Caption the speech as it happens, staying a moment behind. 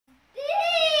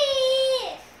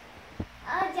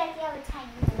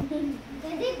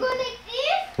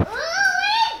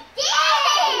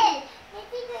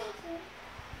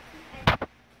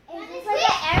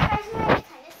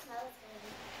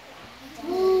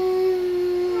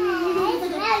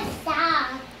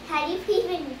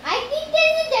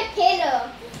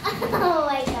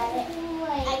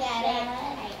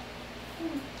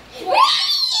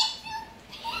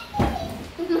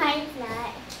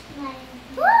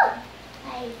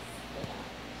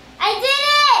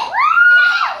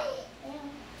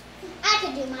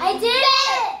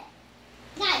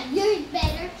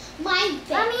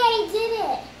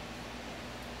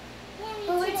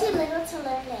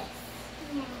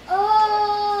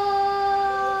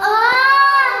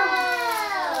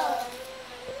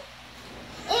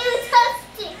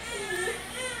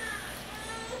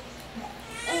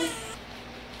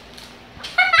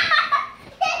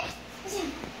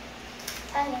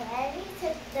already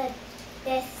took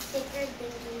this sticker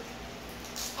thingy.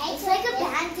 It's like a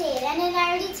band-aid, and then I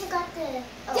already took out the...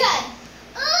 Oh. Done!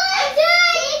 Oh, I'm done!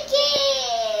 Sticky!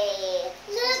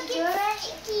 Look, it's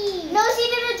sticky! No, she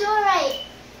didn't do it right.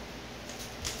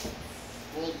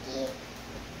 Sticky.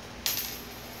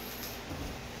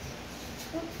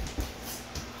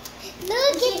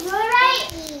 Look, it's right.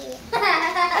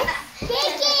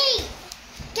 Sticky!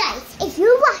 Guys, if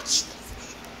you watch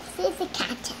this is a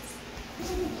contest.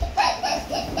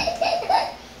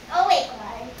 Oh, wait,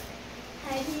 what?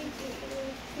 How do you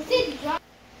do it?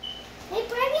 Hey,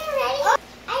 Barbie, already? Oh.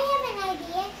 I have an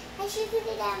idea. I should put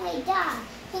it on my dog.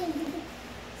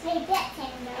 Like that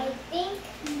kind of. I think.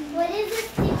 What is this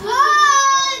sticky?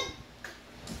 Oh!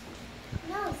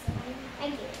 No, sorry. I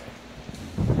get it.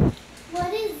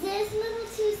 What is this little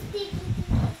two sticky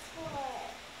things for?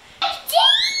 I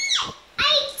did it! I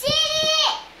did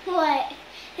it! What?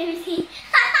 Let me see.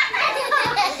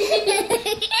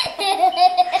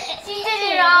 She did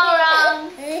it all wrong.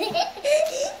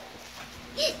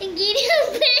 You didn't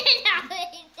put it on it.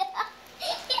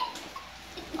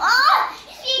 Oh,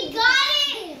 she got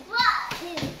it.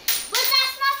 But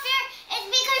that's not fair. It's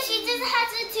because she just has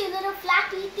the two little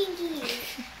flappy thingies.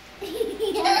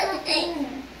 That's not fair.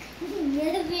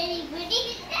 You're very pretty.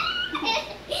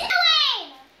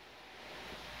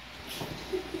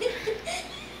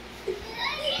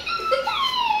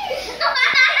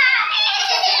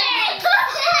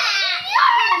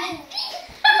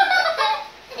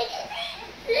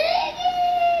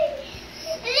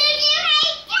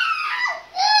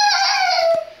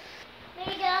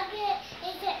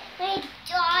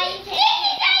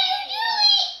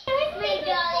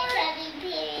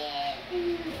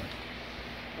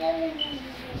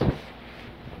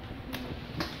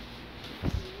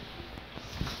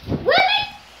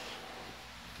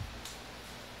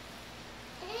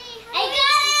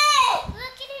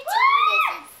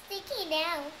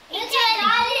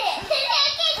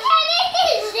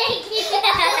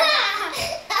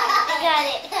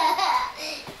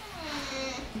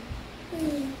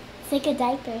 It's like a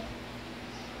diaper.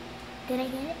 Did I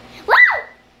get it? Woo!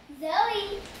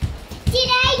 Zoe! Did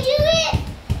I do it?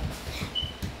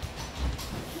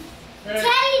 Hey.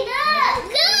 Teddy, look!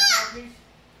 Look!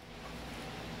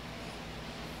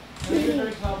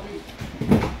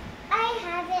 I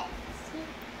have it.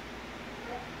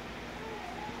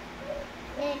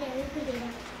 There, we put it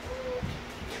on.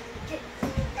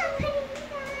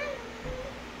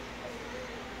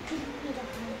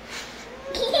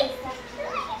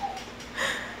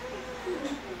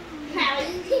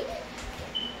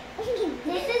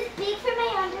 This is big for my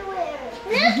underwear.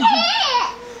 Look at it!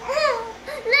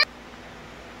 Look.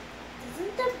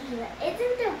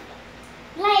 Isn't the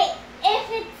like if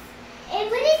it's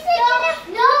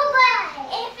no, but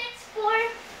if it's for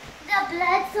the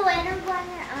blood so I don't go on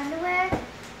your underwear,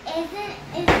 isn't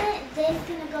this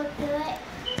gonna go through it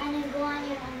and then go on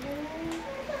your underwear?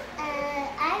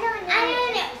 I don't know.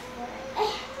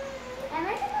 Am I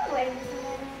gonna wear this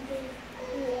one?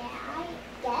 Yeah, I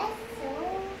guess so.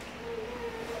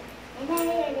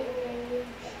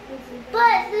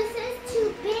 But this is too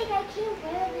big. I can't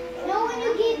wear this. No, when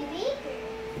you get bigger.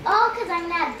 Oh, because I'm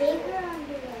not bigger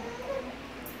underwear.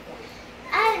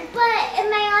 But if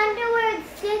my underwear is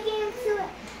sticking to it,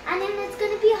 and then it's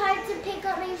going to be hard to pick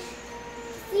up my...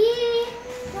 See?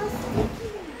 No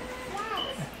sticking. Yeah,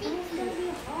 it's going to be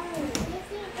hard.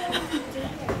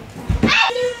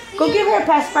 Go give her a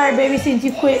pacifier, baby, since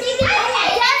you quit. It's because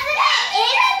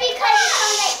it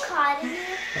comes like cotton.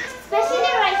 Especially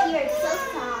right here, it's so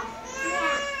soft.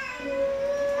 Yeah.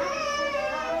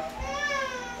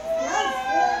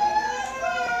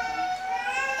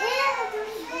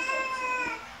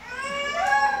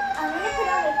 I'm gonna put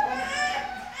on my phone.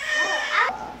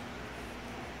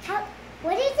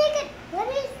 What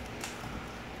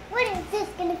is this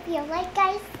gonna feel like,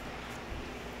 guys?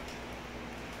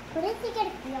 What is it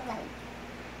gonna feel like?